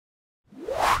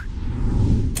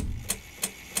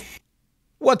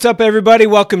What's up, everybody?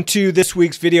 Welcome to this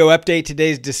week's video update.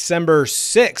 Today's December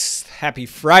 6th. Happy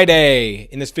Friday.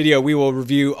 In this video, we will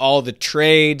review all the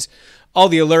trades, all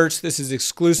the alerts. This is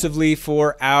exclusively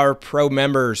for our pro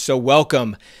members, so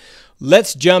welcome.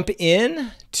 Let's jump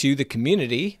in to the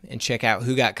community and check out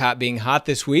who got caught being hot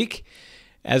this week.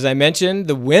 As I mentioned,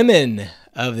 the women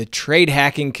of the trade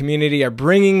hacking community are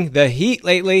bringing the heat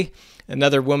lately.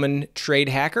 Another woman trade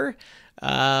hacker.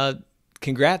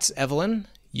 Congrats, Evelyn.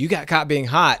 You got caught being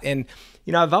hot. And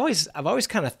you know, I've always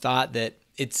kind of thought that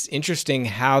it's interesting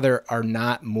how there are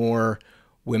not more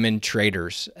women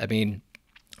traders. I mean,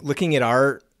 looking at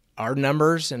our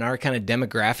numbers and our kind of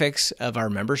demographics of our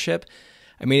membership,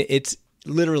 I mean, it's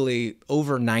literally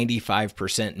over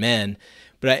 95% men.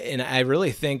 But I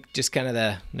really think just kind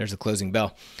of there's a closing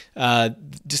bell,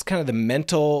 just kind of the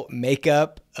mental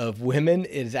makeup of women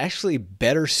is actually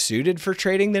better suited for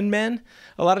trading than men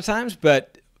a lot of times.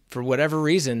 But for whatever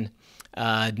reason,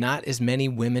 not as many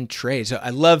women trade. So I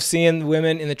love seeing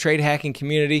women in the trade hacking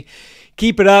community.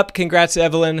 Keep it up. Congrats,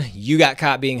 Evelyn. You got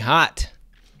caught being hot.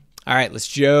 All right, let's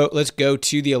go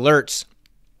to the alerts.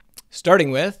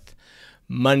 Starting with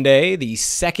Monday, the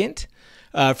 2nd.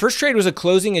 First trade was a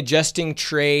closing adjusting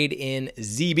trade in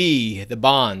ZB, the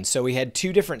bonds. So we had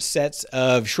two different sets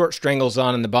of short strangles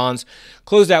on in the bonds.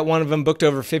 Closed out one of them, booked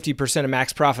over 50% of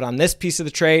max profit on this piece of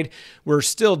the trade. We're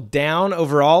still down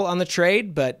overall on the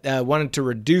trade, but wanted to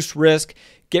reduce risk,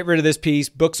 get rid of this piece,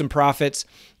 book some profits,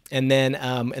 and then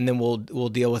we'll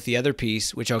deal with the other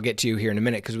piece, which I'll get to here in a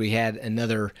minute because we had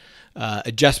another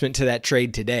adjustment to that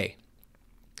trade today.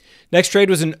 Next trade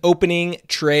was an opening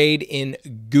trade in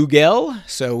Google.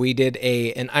 So we did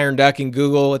an iron duck in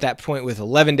Google at that point with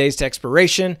 11 days to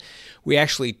expiration. We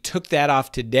actually took that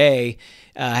off today.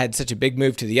 Had such a big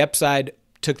move to the upside,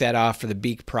 took that off for the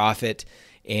beak profit.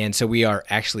 And so we are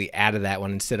actually out of that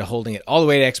one. Instead of holding it all the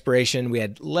way to expiration, we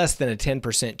had less than a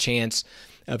 10% chance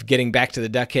of getting back to the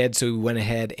duck head. So we went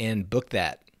ahead and booked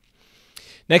that.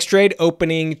 Next trade,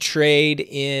 opening trade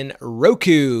in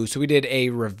Roku. So we did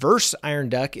a reverse iron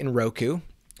duck in Roku.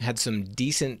 Had some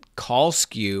decent call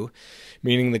skew,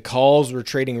 meaning the calls were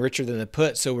trading richer than the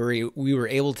put. So we were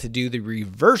able to do the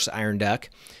reverse iron duck.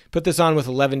 Put this on with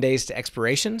 11 days to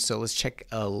expiration. So let's take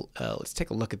a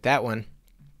look at that one.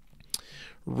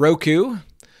 Roku.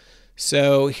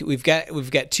 So we've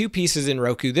got two pieces in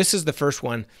Roku. This is the first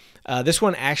one. This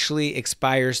one actually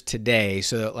expires today.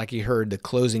 So like you heard, the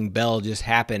closing bell just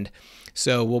happened.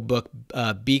 So we'll book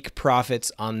beak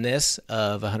profits on this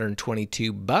of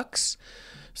 122 bucks.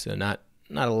 So not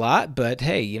a lot, but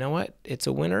hey, you know what? It's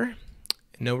a winner.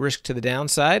 No risk to the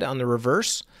downside on the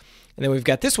reverse. And then we've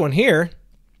got this one here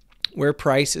where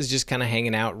price is just kind of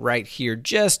hanging out right here,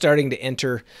 just starting to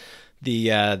enter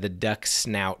the duck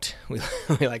snout, we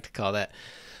like to call that.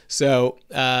 So,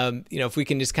 you know, if we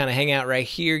can just kind of hang out right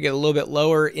here, get a little bit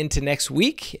lower into next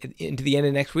week, into the end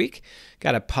of next week,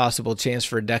 got a possible chance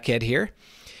for a duck head here.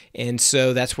 And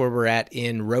so that's where we're at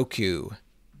in Roku.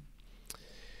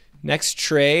 Next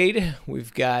trade,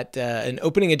 we've got an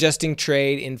opening adjusting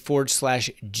trade in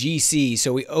 /GC.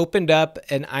 So we opened up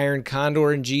an iron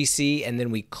condor in GC and then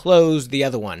we closed the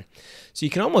other one. So you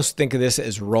can almost think of this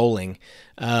as rolling.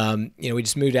 You know, we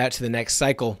just moved out to the next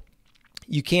cycle.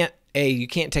 You can't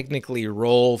technically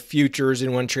roll futures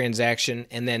in one transaction,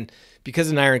 and then because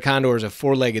an iron condor is a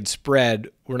four-legged spread,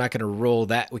 we're not going to roll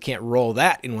that. We can't roll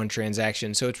that in one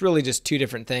transaction. So it's really just two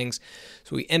different things.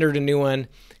 So we entered a new one,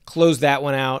 closed that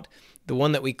one out. The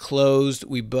one that we closed,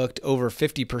 we booked over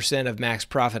 50% of max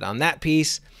profit on that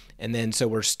piece, and then so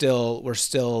we're still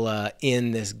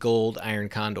in this gold iron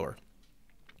condor.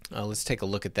 Let's take a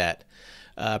look at that.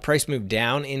 Price moved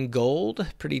down in gold,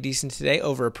 pretty decent today,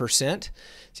 over 1%.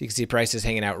 So you can see price is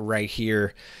hanging out right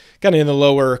here, kind of in the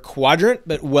lower quadrant,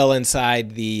 but well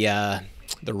inside the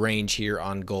range here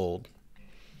on gold.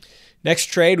 Next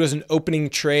trade was an opening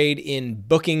trade in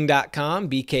Booking.com,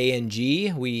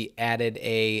 BKNG. We added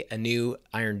a new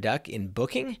iron duck in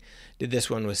Booking. Did this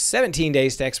one with 17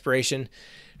 days to expiration.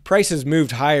 Price has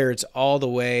moved higher. It's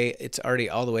already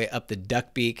all the way up the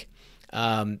duck beak.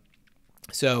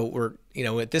 So we're, you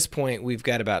know, at this point, we've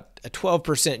got about a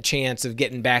 12% chance of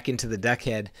getting back into the duck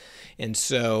head. And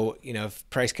so, you know, if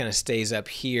price kind of stays up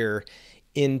here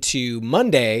into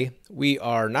Monday, we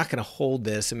are not going to hold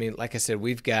this. I mean, like I said,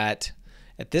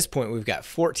 at this point, we've got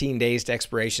 14 days to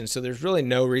expiration. So there's really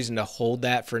no reason to hold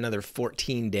that for another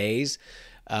 14 days.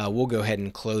 We'll go ahead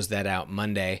and close that out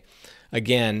Monday.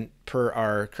 Again, per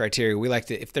our criteria, we like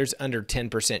to, if there's under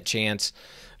 10% chance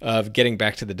of getting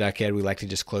back to the duck head, we like to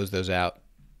just close those out.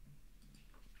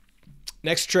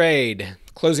 Next trade,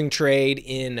 closing trade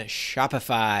in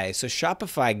Shopify. So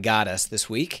Shopify got us this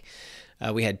week.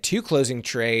 We had 2 closing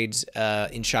trades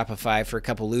in Shopify for a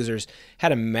couple losers.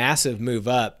 Had a massive move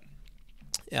up.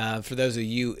 For those of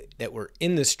you that were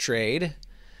in this trade,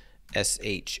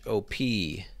 SHOP.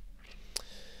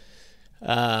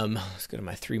 Let's go to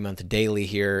my 3-month daily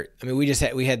here. I mean, we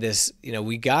had this,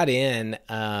 we got in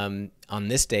on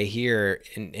this day here,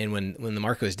 and when the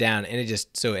market was down, and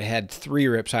it had 3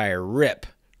 rips higher, rip,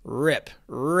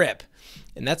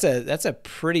 and that's a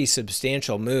pretty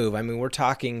substantial move. I mean, we're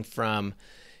talking from,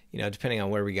 depending on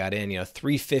where we got in,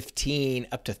 315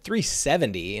 up to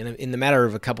 370 in the matter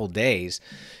of a couple days.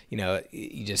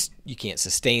 You can't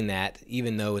sustain that,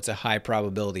 even though it's a high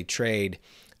probability trade.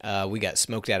 We got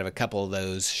smoked out of a couple of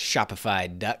those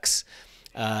Shopify ducks.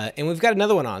 And we've got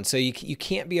another one on. So you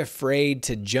can't be afraid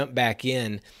to jump back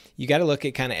in. You got to look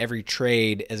at kind of every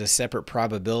trade as a separate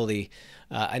probability.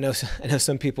 I know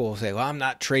some people will say, well, I'm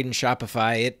not trading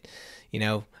Shopify.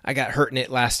 I got hurt in it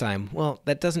last time. Well,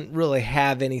 that doesn't really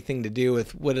have anything to do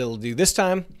with what it'll do this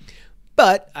time,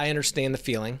 but I understand the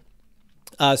feeling.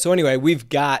 So anyway, we've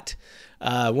got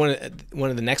one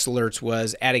of the next alerts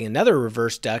was adding another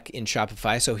reverse duck in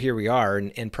Shopify. So here we are,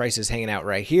 and price is hanging out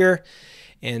right here.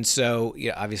 And so,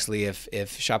 obviously, if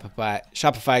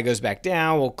Shopify goes back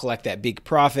down, we'll collect that big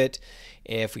profit.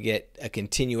 If we get a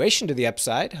continuation to the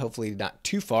upside, hopefully not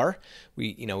too far,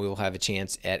 we will have a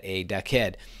chance at a duck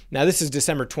head. Now, this is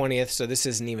December 20th, so this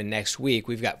isn't even next week.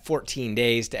 We've got 14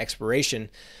 days to expiration,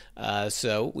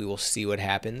 so we will see what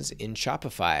happens in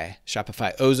Shopify.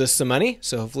 Shopify owes us some money,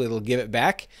 so hopefully it'll give it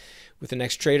back with the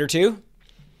next trade or two.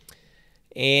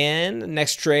 And the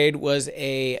next trade was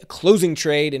a closing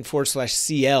trade in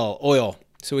 /CL oil.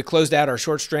 So we closed out our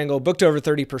short strangle, booked over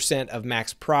 30% of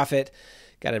max profit,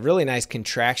 got a really nice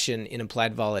contraction in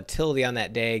implied volatility on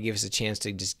that day, gave us a chance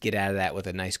to just get out of that with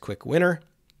a nice quick winner.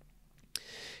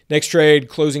 Next trade,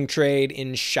 closing trade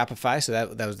in Shopify. So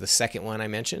that was the second one I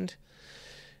mentioned.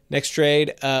 Next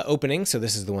trade, opening. So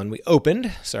this is the one we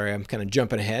opened. Sorry, I'm kind of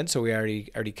jumping ahead. So we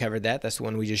already covered that. That's the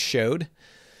one we just showed.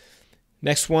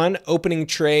 Next one, opening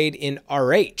trade in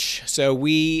RH. So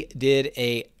we did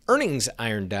a earnings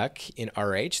iron duck in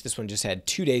RH. This one just had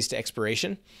 2 days to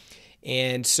expiration.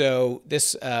 And so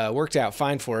this worked out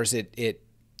fine for us. It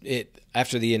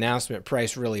after the announcement,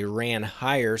 price really ran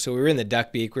higher. So we were in the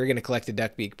duck beak. We were going to collect a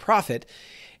duck beak profit.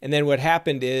 And then what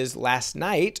happened is last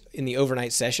night in the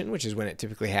overnight session, which is when it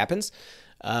typically happens,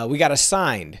 we got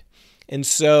assigned. And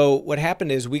so what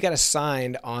happened is we got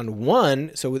assigned on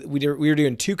one. So we were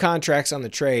doing 2 contracts on the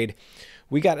trade.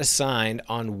 We got assigned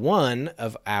on one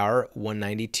of our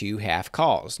 192 half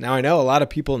calls. Now, I know a lot of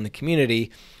people in the community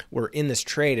were in this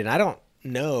trade, and I don't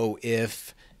know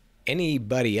if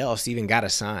anybody else even got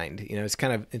assigned.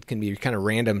 It can be kind of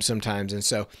random sometimes. And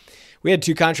so we had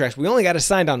 2 contracts. We only got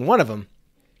assigned on one of them.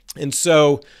 And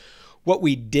so what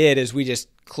we did is we just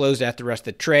closed out the rest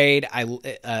of the trade.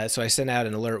 So I sent out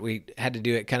an alert. We had to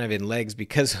do it kind of in legs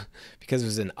because it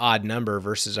was an odd number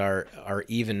versus our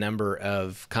even number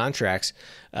of contracts.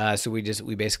 So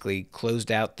we basically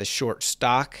closed out the short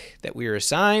stock that we were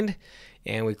assigned,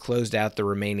 and we closed out the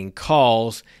remaining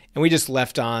calls, and we just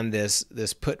left on this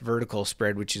put vertical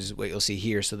spread, which is what you'll see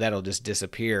here. So that'll just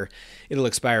disappear. It'll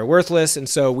expire worthless, and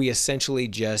so we essentially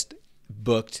just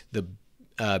booked the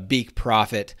beak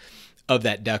profit of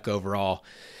that duck overall.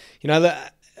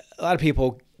 A lot of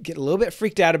people get a little bit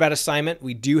freaked out about assignment.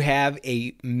 We do have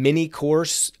a mini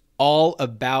course all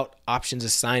about options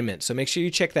assignment, so make sure you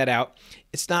check that out.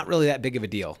 It's not really that big of a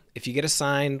deal. If you get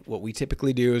assigned, what we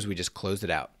typically do is we just close it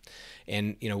out,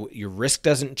 and your risk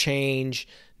doesn't change.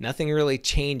 Nothing really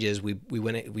changes. We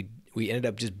ended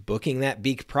up just booking that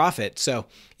beak profit, so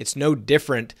it's no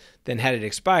different than had it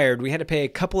expired. We had to pay a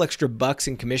couple extra bucks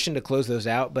in commission to close those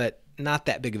out, but not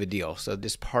that big of a deal. So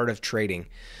this part of trading,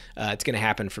 it's going to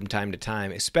happen from time to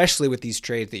time, especially with these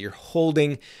trades that you're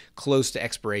holding close to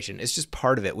expiration. It's just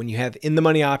part of it. When you have in the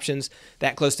money options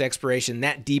that close to expiration,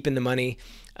 that deep in the money,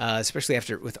 especially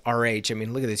with RH, I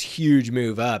mean, look at this huge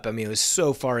move up. I mean, it was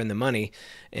so far in the money,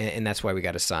 and that's why we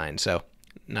got assigned. So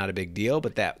not a big deal,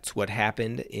 but that's what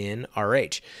happened in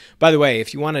RH. By the way,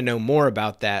 if you want to know more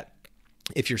about that,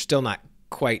 if you're still not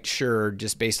quite sure,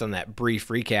 just based on that brief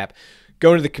recap,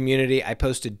 go into the community. I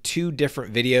posted 2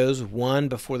 different videos, one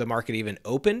before the market even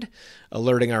opened,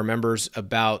 alerting our members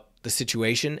about the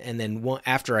situation, and then one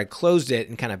after I closed it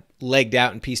and kind of legged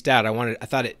out and pieced out. I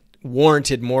thought it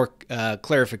warranted more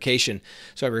clarification,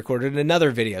 so I recorded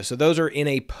another video. So those are in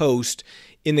a post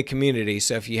in the community.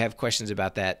 So if you have questions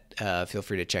about that, feel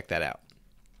free to check that out.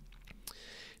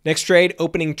 Next trade,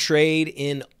 opening trade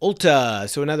in Ulta.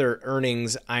 So another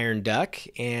earnings iron duck,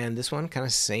 and this one kind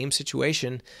of same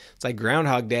situation. It's like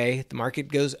Groundhog Day. The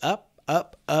market goes up,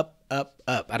 up, up, up,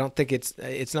 up. I don't think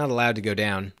it's not allowed to go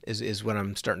down is what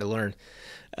I'm starting to learn.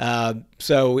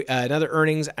 So another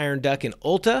earnings, Iron Duck and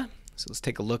Ulta. So let's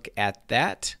take a look at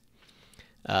that.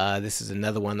 This is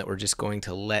another one that we're just going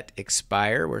to let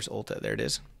expire. Where's Ulta? There it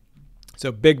is.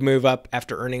 So big move up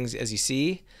after earnings, as you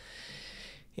see.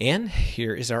 And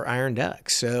here is our Iron Duck.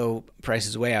 So price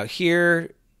is way out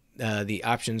here. The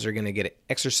options are going to get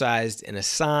exercised and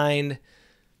assigned.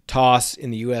 Toss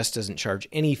in the U.S. doesn't charge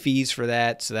any fees for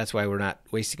that, so that's why we're not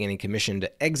wasting any commission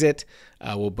to exit.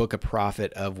 We'll book a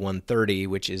profit of 130,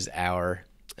 which is our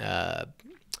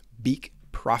beak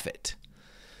profit.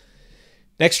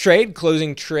 Next trade,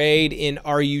 closing trade in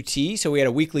RUT. So we had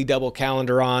a weekly double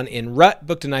calendar on in RUT,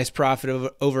 booked a nice profit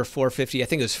of over 450. I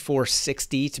think it was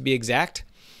 460 to be exact.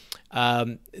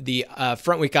 The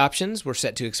front week options were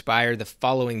set to expire the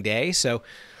following day. So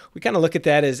we kind of look at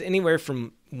that as anywhere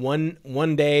from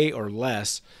one day or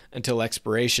less until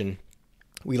expiration.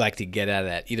 We like to get out of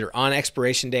that either on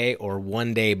expiration day or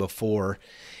 1 day before.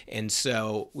 And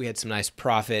so we had some nice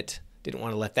profit. Didn't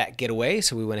want to let that get away,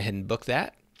 so we went ahead and booked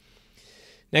that.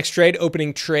 Next trade,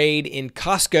 opening trade in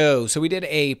Costco. So we did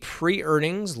a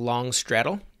pre-earnings long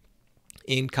straddle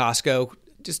in Costco,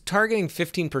 just targeting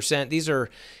 15%. These are,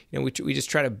 we just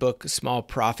try to book small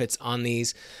profits on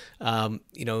these.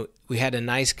 We had a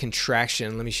nice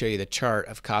contraction. Let me show you the chart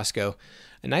of Costco.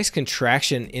 A nice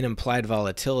contraction in implied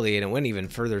volatility, and it went even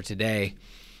further today.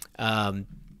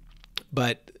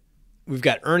 But we've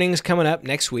got earnings coming up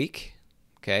next week.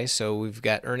 Okay, so we've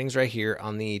got earnings right here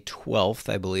on the 12th,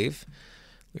 I believe.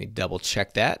 Let me double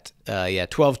check that. Yeah,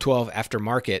 12/12 after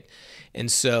market. And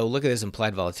so look at this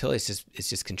implied volatility. It's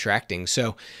just contracting.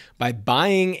 So by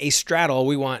buying a straddle,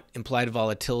 we want implied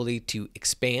volatility to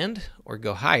expand or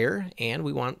go higher, and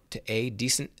we want a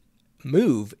decent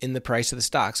move in the price of the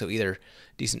stock. So either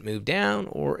decent move down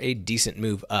or a decent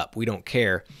move up. We don't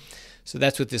care. So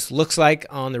that's what this looks like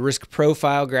on the risk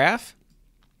profile graph.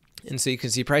 And so you can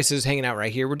see prices hanging out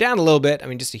right here. We're down a little bit. I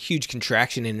mean, just a huge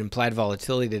contraction in implied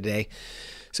volatility today.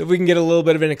 So if we can get a little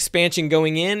bit of an expansion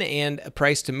going in and a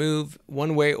price to move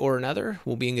one way or another,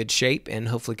 we'll be in good shape and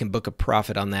hopefully can book a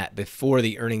profit on that before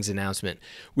the earnings announcement.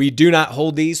 We do not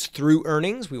hold these through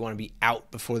earnings. We want to be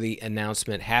out before the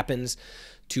announcement happens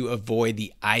to avoid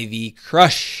the IV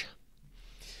crush.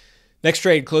 Next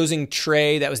trade, closing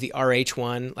trade. That was the RH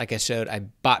one. Like I showed, I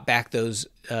bought back those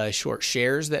short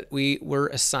shares that we were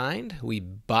assigned. We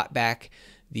bought back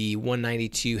the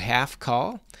 192 half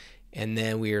call. And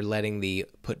then we are letting the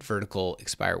put vertical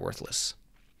expire worthless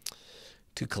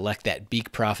to collect that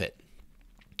beak profit.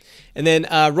 And then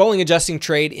rolling adjusting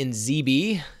trade in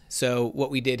ZB. So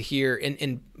what we did here,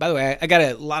 and by the way, I got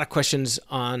a lot of questions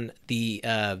on the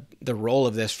role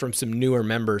of this from some newer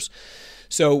members.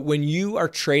 So when you are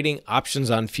trading options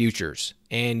on futures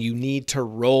and you need to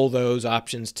roll those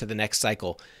options to the next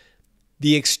cycle,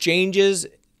 the exchanges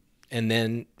and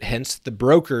then hence the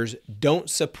brokers don't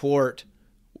support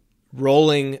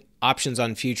rolling options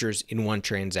on futures in one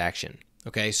transaction.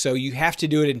 Okay, so you have to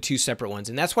do it in two separate ones,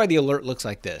 and that's why the alert looks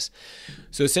like this.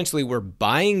 So essentially, we're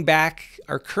buying back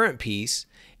our current piece,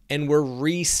 and we're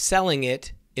reselling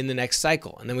it in the next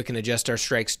cycle, and then we can adjust our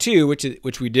strikes too,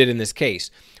 which we did in this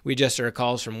case. We adjusted our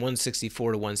calls from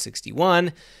 164 to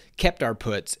 161, kept our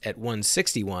puts at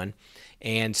 161,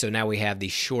 and so now we have the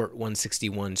short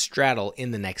 161 straddle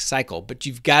in the next cycle. But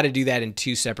you've got to do that in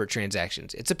two separate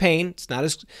transactions. It's a pain. It's not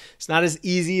as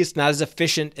easy. It's not as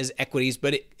efficient as equities,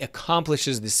 but it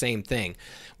accomplishes the same thing.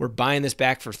 We're buying this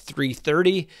back for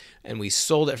 330, and we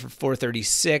sold it for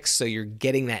 436. So you're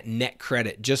getting that net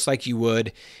credit just like you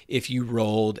would if you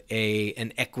rolled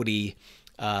an equity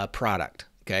product.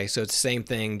 Okay, so it's the same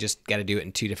thing. Just got to do it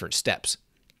in two different steps.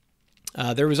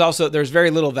 There's very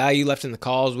little value left in the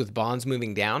calls with bonds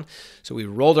moving down. So we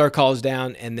rolled our calls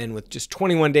down, and then with just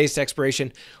 21 days to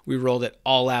expiration, we rolled it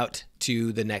all out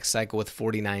to the next cycle with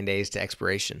 49 days to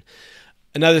expiration.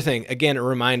 Another thing, again, a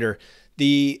reminder,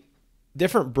 the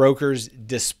different brokers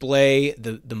display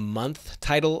the month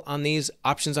title on these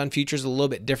options on futures a little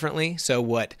bit differently. So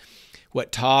what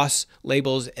TOS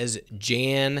labels as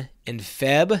Jan and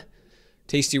Feb,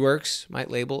 Tastyworks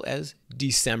might label as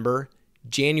December,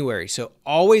 January. So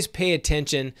always pay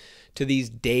attention to these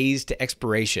days to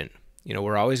expiration.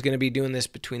 We're always going to be doing this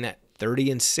between that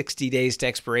 30 and 60 days to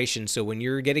expiration. So when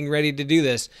you're getting ready to do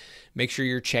this, make sure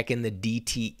you're checking the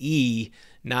DTE,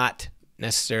 not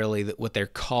necessarily what they're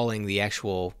calling the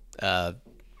actual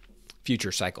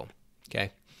future cycle.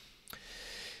 Okay.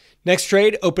 Next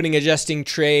trade, opening adjusting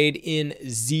trade in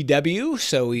ZW.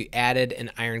 So we added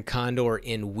an iron condor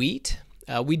in wheat.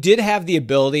 We did have the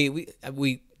ability.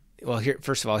 Well, here,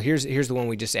 first of all, here's the one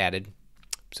we just added.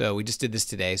 So we just did this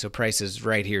today. So price is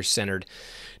right here centered.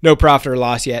 No profit or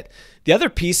loss yet. The other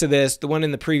piece of this, the one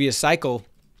in the previous cycle,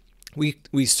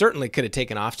 we certainly could have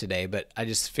taken off today, but I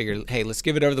just figured, hey, let's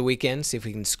give it over the weekend, see if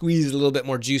we can squeeze a little bit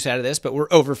more juice out of this. But we're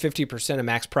over 50% of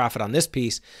max profit on this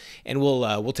piece, and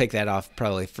we'll take that off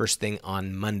probably first thing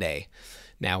on Monday.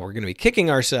 Now we're going to be kicking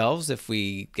ourselves if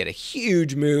we get a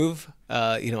huge move,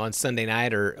 on Sunday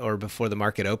night or before the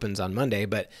market opens on Monday.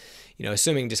 But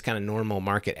assuming just kind of normal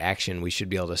market action, we should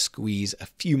be able to squeeze a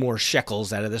few more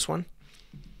shekels out of this one.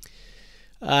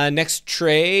 Next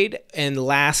trade, and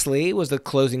lastly, was the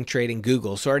closing trade in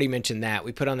Google. So I already mentioned that.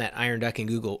 We put on that iron duck in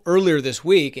Google earlier this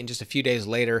week, and just a few days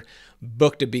later,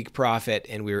 booked a big profit,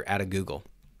 and we were out of Google.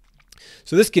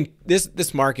 So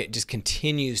this market just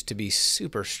continues to be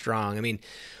super strong. I mean,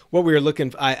 what we were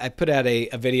looking, I put out a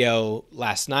video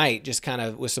last night just kind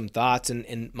of with some thoughts,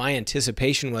 and my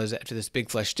anticipation was after this big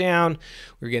flush down,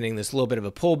 we were getting this little bit of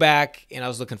a pullback, and I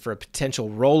was looking for a potential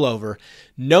rollover,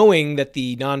 knowing that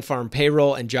the non-farm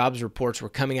payroll and jobs reports were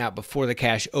coming out before the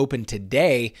cash opened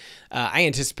today. I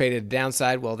anticipated a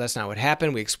downside. Well, that's not what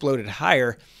happened. We exploded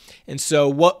higher. And so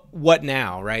what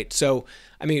now, right? So,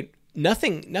 I mean,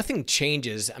 nothing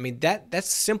changes. I mean, that's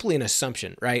simply an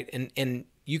assumption, right? And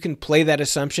you can play that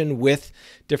assumption with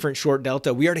different short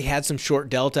delta. We already had some short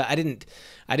delta. I didn't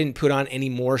put on any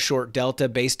more short delta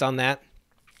based on that.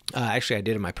 Actually, I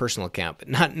did in my personal account, but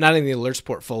not in the alerts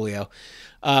portfolio.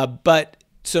 But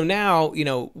so now,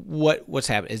 what's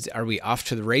happening? Are we off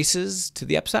to the races to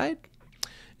the upside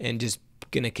and just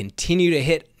going to continue to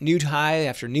hit new high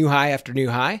after new high after new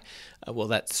high? Well,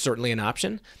 that's certainly an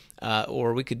option.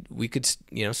 Or we could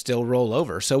still roll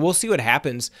over. So we'll see what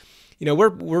happens.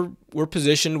 We're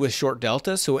positioned with short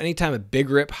delta, so anytime a big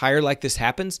rip higher like this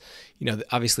happens,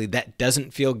 obviously that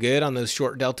doesn't feel good on those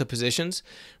short delta positions.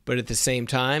 But at the same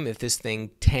time, if this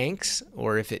thing tanks,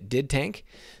 or if it did tank,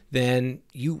 then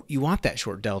you want that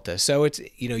short delta. So it's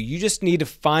you just need to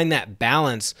find that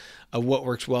balance of what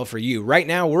works well for you. Right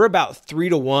now, we're about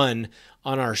 3-to-1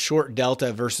 on our short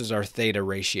delta versus our theta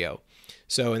ratio.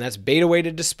 So, and that's beta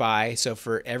weighted to SPY. So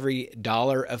for every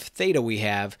dollar of theta we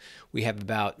have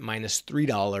about minus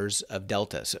 $3 of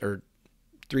delta, or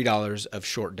 $3 of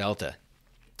short delta.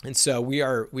 And so we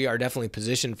are definitely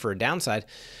positioned for a downside,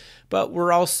 but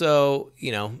we're also,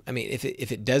 I mean,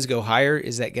 if it does go higher,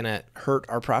 is that going to hurt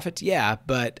our profits? Yeah,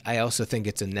 but I also think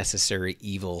it's a necessary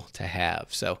evil to have.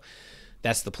 So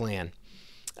that's the plan.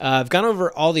 I've gone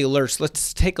over all the alerts.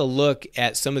 Let's take a look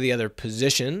at some of the other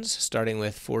positions, starting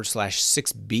with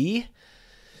 /6B,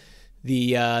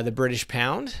 the British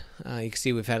pound. You can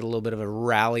see we've had a little bit of a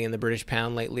rally in the British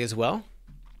pound lately as well.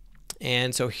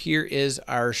 And so here is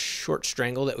our short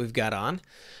strangle that we've got on.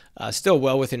 Still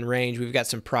well within range. We've got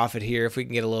some profit here. If we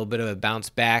can get a little bit of a bounce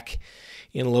back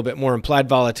in a little bit more implied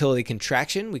volatility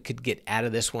contraction, we could get out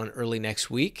of this one early next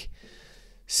week.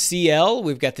 CL,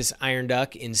 we've got this iron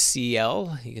duck in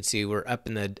CL. You can see we're up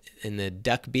in the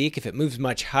duck beak. If it moves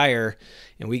much higher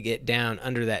and we get down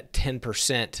under that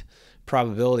 10%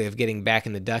 probability of getting back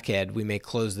in the duck head, we may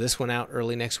close this one out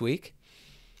early next week.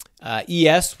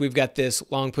 ES, we've got this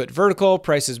long put vertical.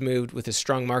 Prices moved with a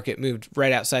strong market, moved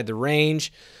right outside the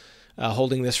range,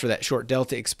 holding this for that short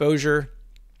delta exposure.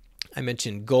 I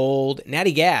mentioned gold.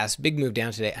 Natty gas, big move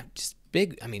down today. Just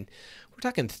big, I mean, we're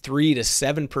talking 3 to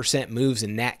 7% moves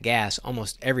in nat gas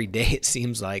almost every day, it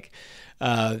seems like.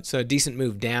 So a decent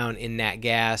move down in nat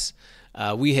gas.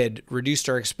 We had reduced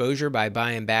our exposure by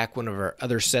buying back one of our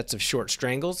other sets of short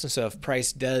strangles. And so if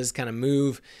price does kind of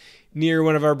move near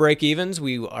one of our break evens,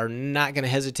 we are not going to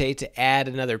hesitate to add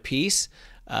another piece,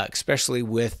 especially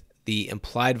with the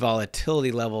implied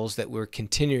volatility levels that we're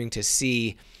continuing to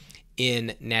see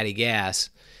in natty gas.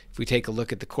 If we take a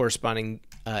look at the corresponding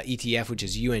ETF, which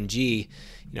is UNG,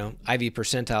 IV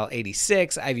percentile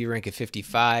 86, IV rank of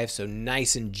 55, so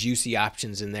nice and juicy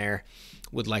options in there.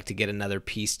 Would like to get another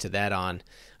piece to that on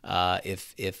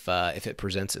if it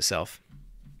presents itself.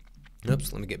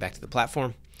 Oops, let me get back to the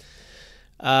platform.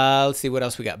 Let's see what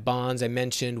else we got. Bonds, I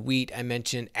mentioned. Wheat, I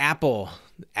mentioned. Apple.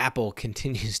 Apple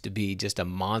continues to be just a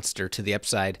monster to the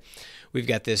upside. We've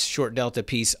got this short delta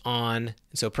piece on, and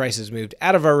so prices moved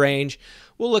out of our range.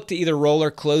 We'll look to either roll or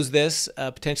close this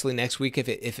potentially next week if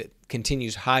it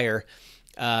continues higher.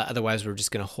 Otherwise, we're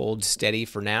just going to hold steady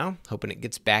for now, hoping it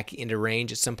gets back into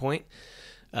range at some point.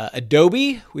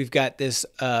 Adobe, we've got this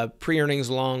pre-earnings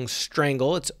long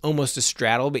strangle. It's almost a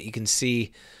straddle, but you can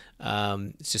see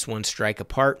it's just one strike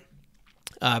apart.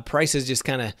 Prices just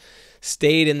kind of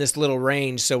stayed in this little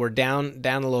range, so we're down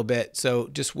a little bit. So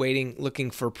just waiting,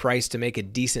 looking for price to make a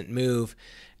decent move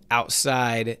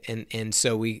outside, and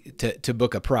so to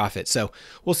book a profit. So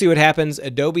we'll see what happens.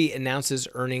 Adobe announces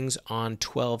earnings on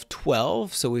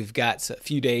 12/12, so we've got a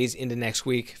few days into next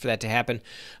week for that to happen.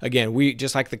 Again, we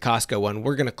just like the Costco one,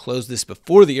 we're going to close this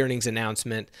before the earnings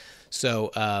announcement.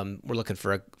 So we're looking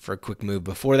for a quick move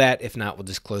before that. If not, we'll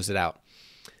just close it out.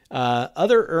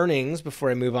 Other earnings,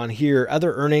 before I move on here,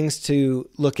 other earnings to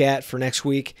look at for next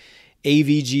week: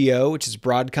 AVGO, which is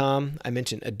Broadcom. I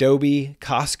mentioned Adobe,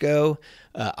 Costco,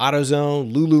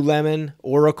 AutoZone, Lululemon,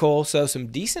 Oracle. So some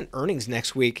decent earnings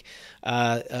next week.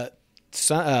 Several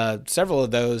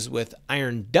of those with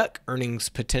Iron Duck earnings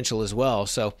potential as well.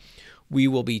 So we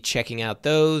will be checking out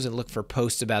those and look for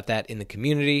posts about that in the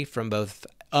community from both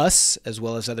us as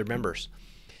well as other members.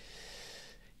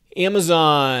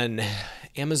 Amazon.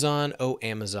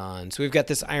 So we've got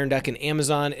this Iron Duck in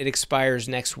Amazon. It expires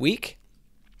next week,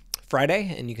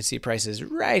 Friday, and you can see prices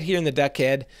right here in the duck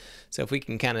head. So if we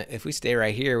can if we stay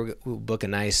right here, we'll book a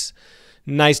nice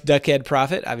duck head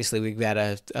profit. Obviously, we've got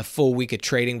a full week of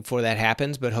trading before that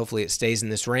happens, but hopefully it stays in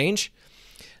this range.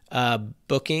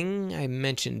 Booking, I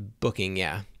mentioned booking,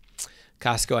 yeah.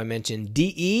 Costco, I mentioned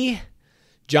DE.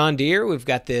 John Deere, we've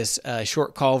got this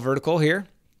short call vertical here.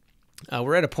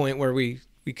 We're at a point where we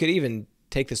could even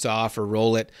take this off or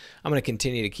roll it. I'm going to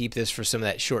continue to keep this for some of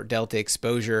that short delta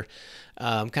exposure.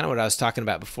 Kind of what I was talking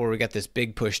about before. We got this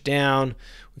big push down.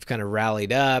 We've kind of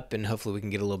rallied up, and hopefully we can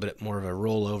get a little bit more of a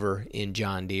rollover in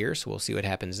John Deere. So we'll see what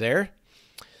happens there.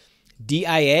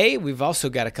 DIA, we've also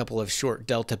got a couple of short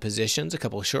delta positions, a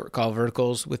couple of short call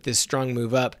verticals. With this strong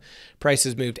move up, price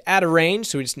has moved out of range,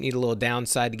 so we just need a little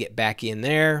downside to get back in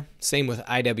there. Same with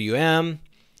IWM.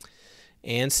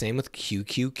 And same with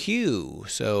QQQ.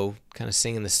 So kind of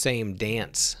singing the same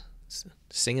dance.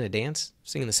 Singing a dance?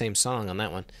 Singing the same song on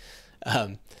that one.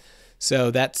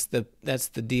 So that's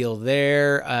the deal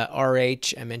there.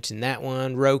 RH, I mentioned that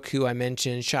one. Roku, I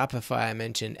mentioned. Shopify, I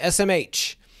mentioned.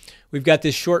 SMH. We've got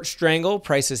this short strangle.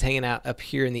 Price is hanging out up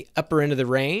here in the upper end of the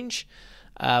range.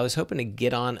 I was hoping to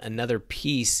get on another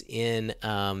piece in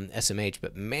SMH,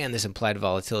 but man, this implied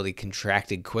volatility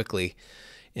contracted quickly.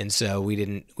 And so we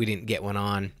didn't get one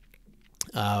on.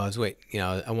 I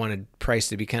wanted price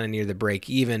to be kind of near the break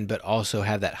even, but also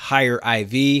have that higher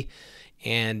IV,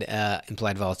 and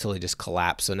implied volatility just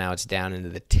collapsed. So now it's down into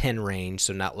the 10 range.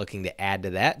 So not looking to add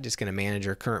to that. Just going to manage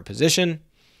our current position.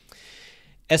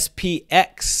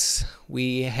 SPX,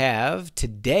 we have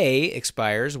today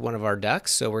expires one of our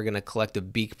ducks. So we're going to collect a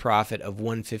beak profit of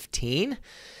 115.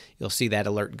 You'll see that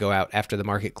alert go out after the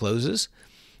market closes.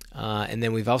 And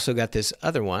then we've also got this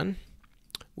other one,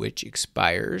 which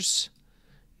expires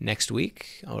next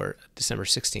week, or December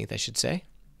 16th, I should say.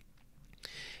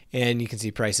 And you can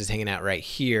see prices hanging out right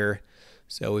here.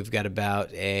 So we've got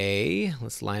about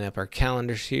let's line up our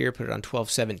calendars here, put it on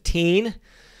 12/17.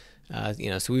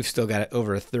 So we've still got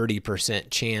over a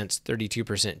 30% chance,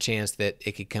 32% chance that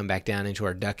it could come back down into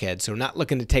our duck head. So not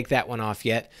looking to take that one off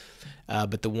yet,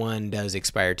 but the one does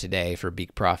expire today for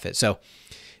beak profit. So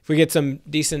if we get some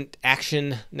decent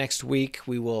action next week,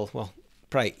 we will, well,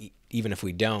 probably, even if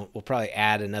we don't, we'll probably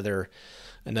add another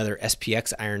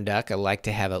SPX Iron Duck. I like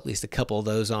to have at least a couple of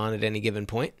those on at any given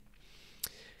point.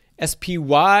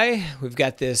 SPY, we've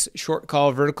got this short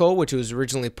call vertical, which was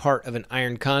originally part of an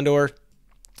Iron Condor.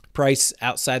 Price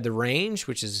outside the range,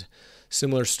 which is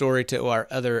similar story to our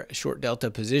other short delta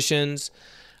positions.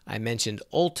 I mentioned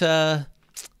Ulta,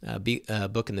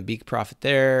 booking the beak profit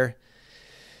there.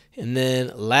 And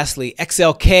then lastly,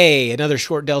 XLK, another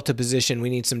short delta position. We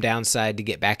need some downside to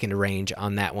get back into range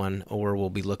on that one, or we'll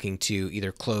be looking to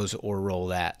either close or roll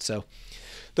that. So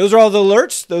those are all the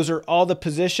alerts. Those are all the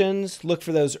positions. Look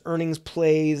for those earnings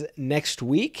plays next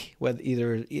week, whether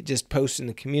either it just posts in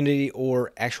the community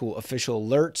or actual official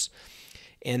alerts.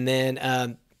 And then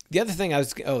the other thing I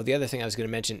was going to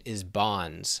mention is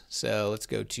bonds. So let's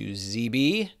go to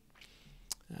ZB.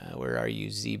 Where are you,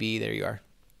 ZB? There you are.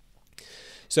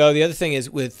 So the other thing is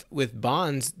with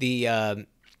bonds, the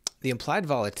implied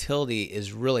volatility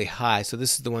is really high. So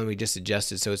this is the one we just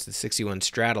adjusted. So it's the 61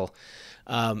 straddle.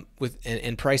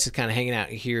 And price is kind of hanging out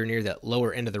here near that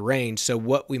lower end of the range. So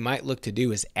what we might look to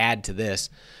do is add to this.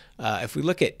 If we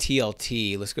look at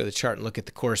TLT, let's go to the chart and look at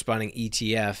the corresponding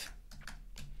ETF.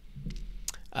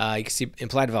 You can see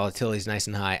implied volatility is nice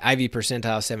and high. IV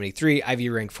percentile 73,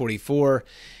 IV rank 44.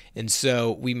 And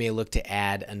so we may look to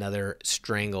add another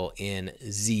strangle in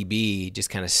ZB, just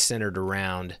kind of centered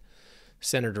around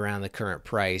the current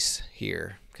price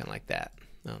here, kind of like that.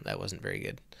 No, that wasn't very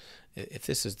good. If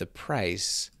this is the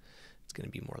price, it's going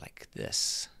to be more like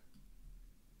this.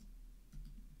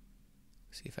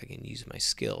 See if I can use my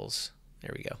skills.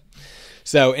 There we go.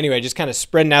 So anyway, just kind of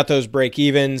spreading out those break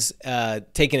evens,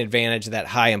 taking advantage of that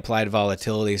high implied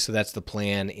volatility. So that's the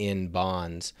plan in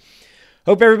bonds.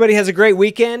 Hope everybody has a great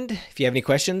weekend. If you have any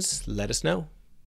questions, let us know.